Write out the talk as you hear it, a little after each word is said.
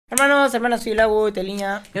Hermanos, hermanas, soy el Abu,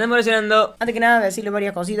 Telina. ¿Qué estamos reaccionando? Antes que nada, decirle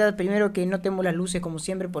varias cositas. Primero, que no tenemos las luces como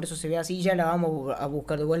siempre, por eso se ve así. Ya la vamos a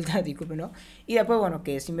buscar de vuelta, disculpen, ¿no? Y después, bueno,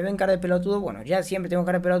 que si me ven cara de pelotudo, bueno, ya siempre tengo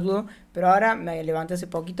cara de pelotudo, pero ahora me levanté hace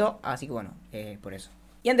poquito, así que bueno, por eso.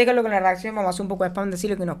 Y antes de dejarlo con la reacción, vamos a hacer un poco de spam,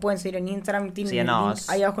 decirle que nos pueden seguir en Instagram. Tienen el link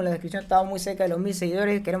ahí abajo en la descripción. Estamos muy cerca de los 1000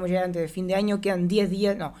 seguidores. Queremos llegar antes de fin de año. Quedan 10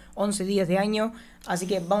 días, no, 11 días de año. Así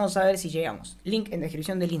que vamos a ver si llegamos. Link en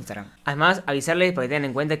descripción del Instagram. Además, avisarles para que tengan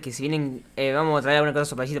en cuenta que si vienen, vamos a traer alguna cosa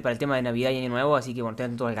sorpresita para el tema de Navidad y Año Nuevo. Así que bueno,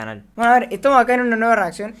 tengan todo el canal. Bueno, a ver, estamos acá en una nueva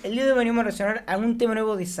reacción. El día de hoy venimos a reaccionar a un tema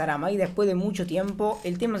nuevo de Zaramay después de mucho tiempo.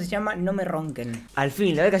 El tema se llama No me ronquen. Al fin,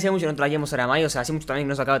 la verdad que hacía mucho que no traíamos Zaramay. O sea, hacía mucho también que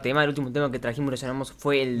no sacaba tema. El último tema que trajimos y reaccionamos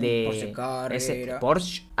fue el de ese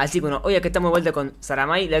Porsche. Así que bueno, hoy acá estamos de vuelta con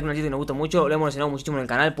Zaramay. La verdad que un artista que nos gusta mucho. Lo hemos reaccionado muchísimo en el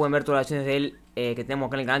canal. Pueden ver todas las reacciones de él que tenemos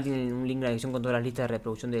acá en el canal. Tienen un link en la descripción con todas las listas de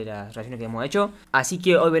reproducción de las reacciones que hemos hecho. Así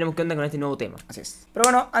que hoy veremos qué onda con este nuevo tema. Así es. Pero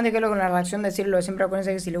bueno, antes que lo con la reacción, decirlo de siempre,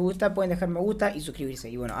 acuérdense que si les gusta pueden dejar me gusta y suscribirse.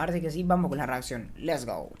 Y bueno, ahora sí que sí, vamos con la reacción. Let's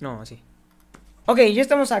go. No, así. Ok, ya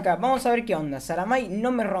estamos acá. Vamos a ver qué onda. Zaramay,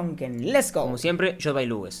 no me ronquen. Let's go. Como siempre, yo by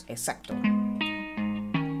Lugues. Exacto.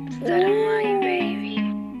 Zaramay,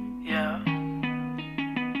 baby. Yeah.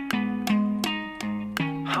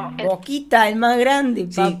 Boquita, el más grande,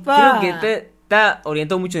 Sí, papá. creo que está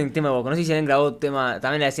orientado mucho en el tema de Boca. No sé si habían grabado tema,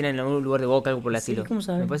 también la escena en algún lugar de Boca, algo por el Sí, estilo. ¿cómo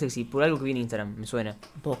sabes? Me parece que sí, por algo que vi en Instagram, me suena.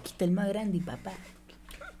 Boquita, el más grande, papá.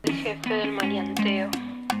 El jefe del maleanteo.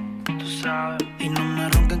 Tú sabes. Y no me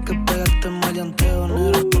ronquen que pegaste el maleanteo,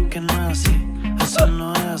 negro, porque no es así. Eso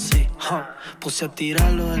no es así. Puse a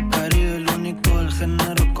tirarlo del Caribe, el único del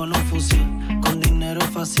género con un fusil, con dinero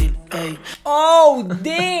fácil, ey. Oh,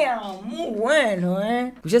 damn. Muy bueno,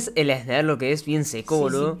 ¿Escuchás el esner lo que es? Bien seco, Sí,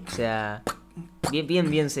 boludo. sí. O sea,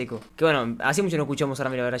 bien seco. Que bueno, hace mucho no escuchamos ahora,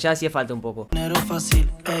 mira, la verdad, ya hacía falta un poco. Dinero fácil,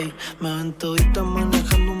 ey. Me ven toditas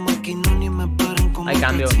manejando un maquinón y me paran como Hay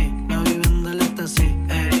cambio. taxi. La vivienda del taxi,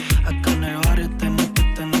 ey. Acá en el barrio tenés que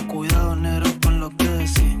tener cuidado, negro, con lo que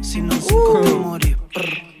decís. Si no, 5 te morís.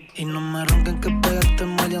 Y no me ronquen que pegaste el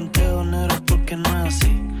maleanteo, negro, porque no es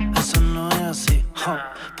así. Eso no es así.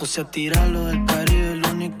 Puse a tirarlo del Caribe, el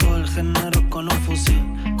único del género con un fusil,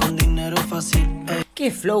 con dinero fácil, ey.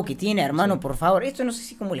 Qué flow que tiene, hermano, por favor. Esto no sé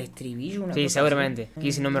si como el estribillo, una Sí, cosa seguramente. así.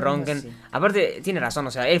 Y si no me ronquen. Sí. Aparte, tiene razón,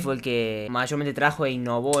 o sea, él fue el que mayormente trajo e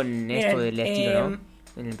innovó en esto del estilo, ¿no?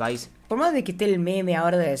 En el país. Por más de que esté el meme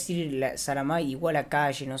ahora de decir Zaramay igual a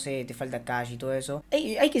calle, no sé, te falta calle y todo eso,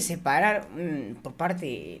 hay que separar por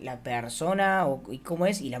parte la persona y cómo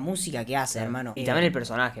es y la música que hace, hermano. Y también el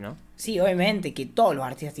personaje, ¿no? Sí, obviamente que todos los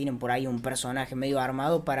artistas tienen por ahí un personaje medio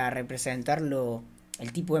armado para representarlo,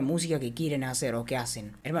 el tipo de música que quieren hacer o que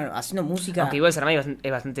hacen. Hermano, haciendo música... Aunque igual Zaramay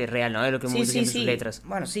es bastante real, ¿no? Es lo que muestra en sus letras.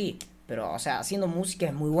 Bueno, sí, pero, o sea, haciendo música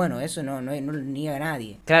es muy bueno, eso no lo niega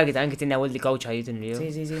nadie. Claro que también que tiene la vuelta de couch ahí en el video.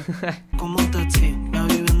 Sí. Como taxi, la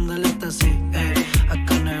vivienda del taxi, ey.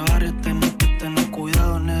 Acá en el barrio tenés que tener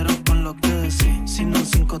cuidado, negro, con lo que decís. Si no,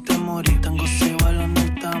 5 te morís. Tengo 6 balas en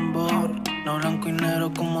el tambor. No blanco y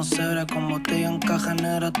negro como cebra, como botella en caja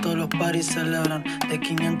negra. Todos los paris celebran. De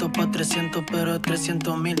 500 pa' 300, pero de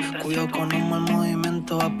 300.000. Cuidado con un mal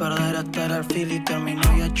movimiento, va a perder hasta el alfil. Y terminó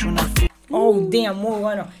y ha hecho un alfil. Oh, damn, muy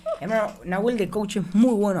bueno. Hermano, Nahuel de coach es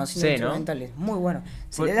muy bueno haciendo Sí, instrumentales, muy bueno.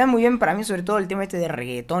 Se Pues- le da muy bien para mí, sobre todo el tema este de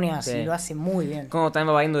reggaetón y así, Sí. lo hace muy bien. Como también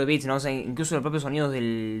va variando de beats, ¿no? O sea, incluso los propios sonidos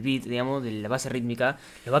del beat, digamos, de la base rítmica,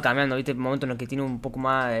 los va cambiando, ¿viste? Momentos en los que tiene un poco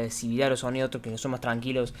más de civilidad los sonidos, otros que son más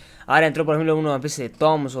tranquilos. Ahora entró, por ejemplo, una especie de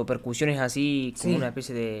toms o percusiones así, como Sí. una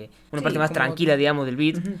especie de... Una Sí, parte más como- tranquila, digamos, del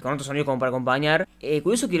beat, con otros sonidos como para acompañar.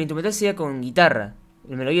 Curioso que el instrumental sea con guitarra.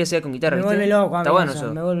 La melodía sea con guitarra, Me ¿viste? vuelve loco, Está amigo, bueno o sea,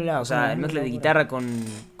 eso. me vuelve loco, O sea, el muy mezcla de locura. guitarra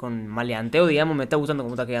con maleanteo, digamos, me está gustando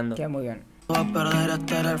cómo está quedando. Queda muy bien. Va a perder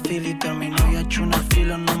hasta el alfil y terminó y ha hecho un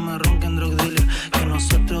alfilo. No me ronquen drug dealer, que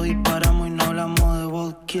nosotros disparamos y no hablamos de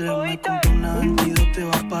bot killer. Me compré una 22, te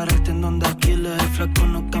va para el tendón de Aquiles. El flaco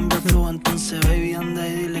no cambia el flow, entonces baby anda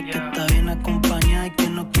y dile que está bien acompañada y que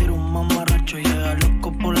no quiere un mamarracho. Llega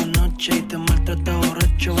loco por la noche y te maltrata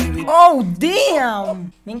borracho, baby. Oh,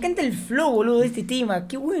 damn. Me encanta el flow, boludo, de este tema.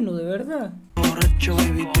 Qué bueno, de verdad. Borracho,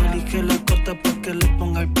 baby, tú elige la corta pa' que le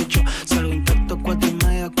ponga el pecho. Salgo intacto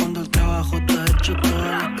 4:30 cuando el trabajo está hecho.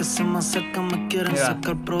 Todas las que se me acercan me quieren Mira.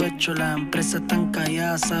 sacar provecho. Las empresas están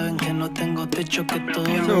calladas, saben que no tengo techo. Que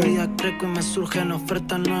todos los días creco y me surgen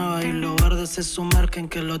ofertas nuevas. Y los verdes se sumergen,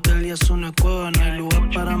 que el hotel ya es una cueva. No hay lugar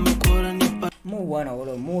para mi cuadra ni para... Muy bueno,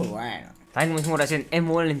 boludo, muy bueno. También como dijimos recién, es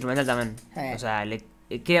muy bueno el instrumental también. O sea, le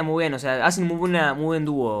queda muy bien, o sea, hacen muy buen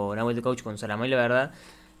dúo Nahuel de Coach con Zaramay, la verdad.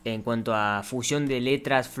 En cuanto a fusión de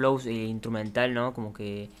letras, flows e instrumental, ¿no? Como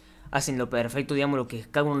que hacen lo perfecto, digamos, lo que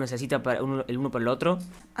cada uno necesita para el uno para el otro.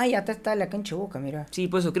 Ay, acá está la cancha Boca, mira. Sí,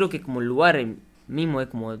 por eso creo que como el lugar mismo es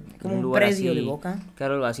como un lugar predio así, de Boca.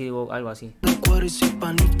 Claro, algo así. De cuero y soy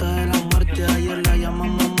panita de la muerte. Ayer la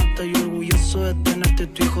llamamos mata y orgulloso de tenerte.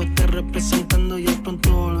 Tu hijo te representando y al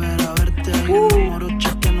pronto volver a verte. Hay un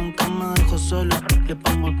morocha que nunca me dejó solo. Le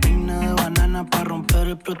pongo el peine de banana para romper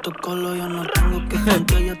el protocolo. Yo no tengo que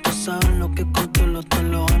cantar, ya tú sabes lo que controlo. Te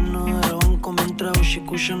lo gano de ronco mientras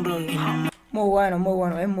Ushikushi roll. Muy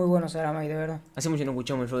bueno, es muy bueno Zaramay, de verdad. Hace mucho que no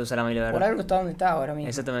escuchamos el flow de Zaramay, la verdad. Por algo está donde está ahora mismo.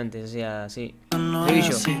 Exactamente, o sea, sí. No es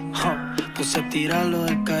así, puse a tirarlo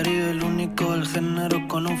del Caribe, el único del género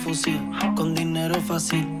con un fusil, con dinero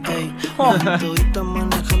fácil, ey. Toditas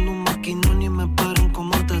manejando un maquinón y me paran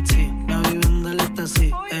como un taxi. La vivienda del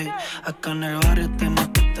éxtasis, ey. Acá en el barrio tenés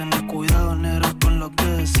que tener cuidado, negro, con lo que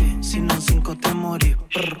decís. Si no en 5 te morís.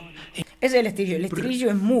 Ese es el estribillo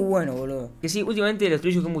es muy bueno, boludo. Que sí, últimamente los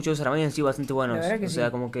estribillos que hemos escuchado de Zaramay han sido bastante buenos. Que o sea,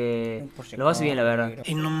 sí. como que lo hace bien, la verdad.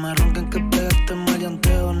 Y no me ronquen que pegaste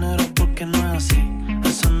maleanteo, negro, porque no es así.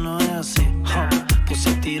 Eso no es así.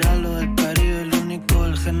 Puse a tirarlo del Caribe, el único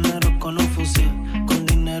del género con un fusil, con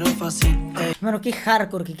dinero fácil, ey. Mano, qué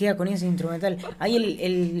hardcore que queda con ese instrumental. Ahí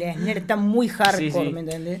el snare está muy hardcore, Sí. ¿me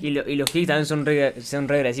entendés? Y los kicks también son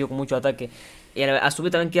re agresivos, con mucho ataque. Y a su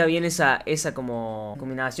vez también queda bien esa como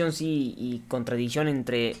combinación, sí, y contradicción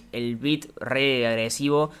entre el beat re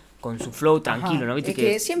agresivo con su flow tranquilo, ¿no? ¿Viste? Es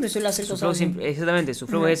que siempre suele hacer su cosas flow así. exactamente, su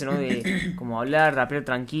flow es ese, ¿no? De como hablar, rapear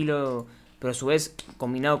tranquilo, pero a su vez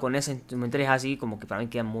combinado con esas instrumentales así, como que para mí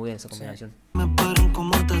queda muy bien esa combinación. Me paran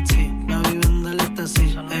como un taxi, la vivienda del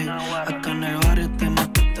éxtasis, ey. Acá en el barrio tenés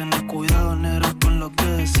que tener cuidado, negro, con lo que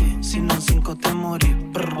decís. Si no en 5 te morís,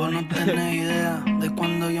 vos no tenés idea de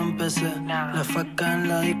cuando yo empecé. Las facas en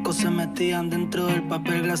la disco se metían dentro del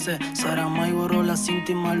papel glacé. Zaramay borró la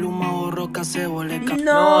cinta y Maluma borró casé.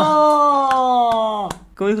 ¡No!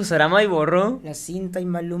 ¿Cómo dijo Zaramay? ¿Borró? La cinta y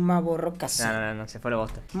Maluma borró casi. No, se fue la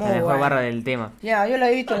bosta. Muy La mejor bueno. barra del tema. Ya, yo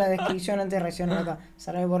la he visto en la descripción antes de reaccionar acá.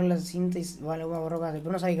 Zaramay borró la cinta y Maluma borró casi.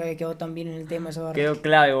 Pero no sabía que había quedado tan bien en el tema esa barra. Quedó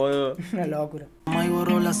clave, boludo. Una locura. Zaramay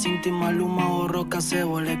borró la cinta y Maluma borró casé.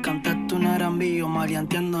 Vos le cantaste un arambillo,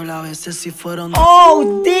 marianteándola a veces si fueron.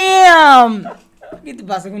 ¡Oh, damn! ¿Qué te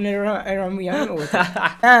pasa con el R&B? A mí me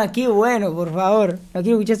gusta. Ah, qué bueno, por favor. No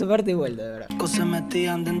quiero escuchar esa parte de vuelta, de verdad. Se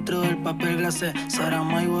metían dentro del papel glacé.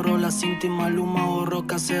 Zaramay borró la cinta y Maluma borró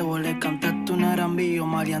casé. Vos le cantaste un arambillo,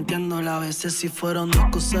 marianteándola a veces si fueron dos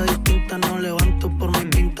cosas distintas. No levanto por mi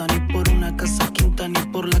pinta, ni por una casa quinta, ni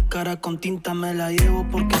por la cara con tinta. Me la llevo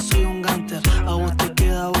porque soy un gánster. A vos te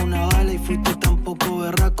quedaba una bala y fuiste tan poco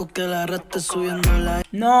berraco que la agarraste subiendo la.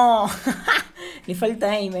 No, le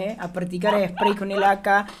falta aim, a practicar el spray con el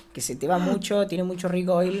AK, que se te va mucho, tiene mucho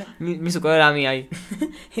recoil. Me hizo coger a mí ahí.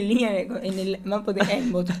 En línea, en el mapa de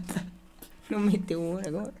aimbot. No mete una,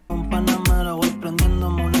 ¿cómo? Con Panamera voy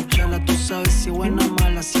prendiéndome una chala. Tú sabes si buena o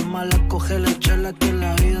mala, si es mala coge la chala. Que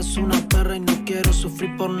la vida es una perra y no quiero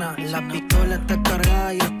sufrir por nada. La pistola está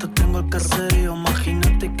cargada y hasta tengo el caserío.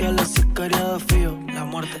 Imagínate que a la sicaria da frío. La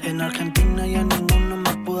muerte en Argentina ya ninguno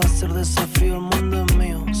me puede hacer desafío. El mundo es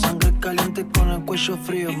mío, sangre caliente con el cuello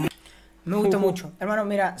frío. Me gusta mucho. Hermano,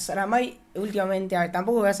 mira, Zaramay últimamente, a ver,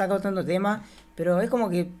 tampoco había sacado tanto tema, pero es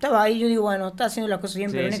como que estaba ahí, yo digo, bueno, está haciendo las cosas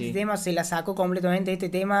bien, Sí, pero en sí. este tema se la sacó completamente. Este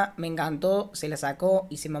tema me encantó, se la sacó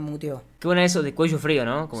y se mamuteó. Qué bueno eso de cuello frío,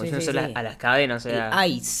 ¿no? Como Sí, si no sí, solo sí. a las cadenas, o sea.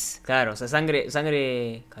 El ice. Claro, o sea,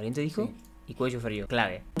 sangre caliente dijo, Sí. y cuello frío,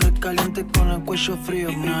 clave. Sangre caliente con el cuello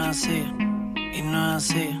frío. Y no es así, y no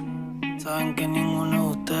es así. Saben que ninguno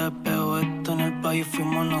de ustedes pegó esto en el país,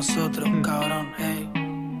 fuimos nosotros, cabrón, hey.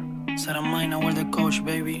 Zaramay, Nahuel de coach,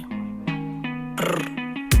 baby.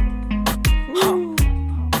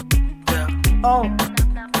 Oh,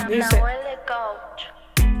 dice, Nahuel de coach.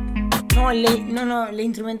 no, la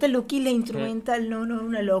instrumental, lo que es la instrumental, no,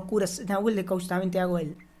 una locura. Nahuel de coach también te hago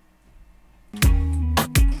él.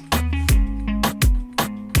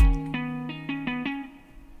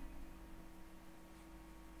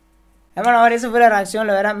 Hermano, a ver, esa fue la reacción,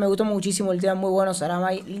 la verdad me gustó muchísimo el tema, muy bueno,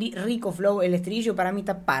 Zaramay, rico flow, el estribillo para mí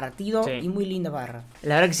está partido Sí. y muy linda barra.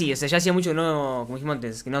 La verdad que sí, o sea, ya hacía mucho que no, como dijimos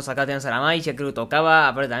antes, que no sacaba temas de Zaramay, ya creo que tocaba,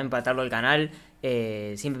 aparte también para atarlo al canal,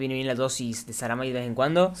 siempre viene bien la dosis de Zaramay de vez en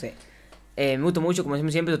cuando. Sí. Me gusta mucho, como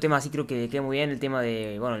decimos siempre, tu tema así creo que le queda muy bien, el tema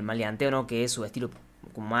de, bueno, el maleanteo, ¿no? Que es su estilo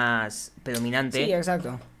como más predominante. Sí,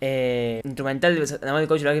 exacto. Instrumental de Zaramay de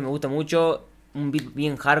Coach, la verdad que me gusta mucho. un beat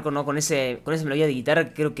bien hardcore, ¿no? Con esa melodía de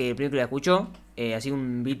guitarra, creo que el primero que la escucho. Así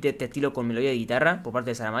un beat de este estilo con melodía de guitarra por parte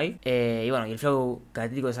de Zaramay. Y bueno, y el flow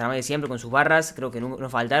característico de Zaramay de siempre con sus barras, creo que no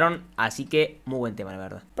faltaron. Así que muy buen tema, la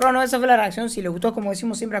verdad. Pero bueno, esa fue la reacción. Si les gustó, como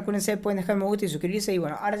decimos siempre, acuérdense, pueden dejar me gusta y suscribirse. Y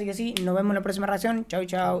bueno, ahora sí que sí, nos vemos en la próxima reacción. Chau,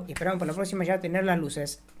 chau. Y esperamos por la próxima ya tener las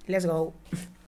luces. Let's go.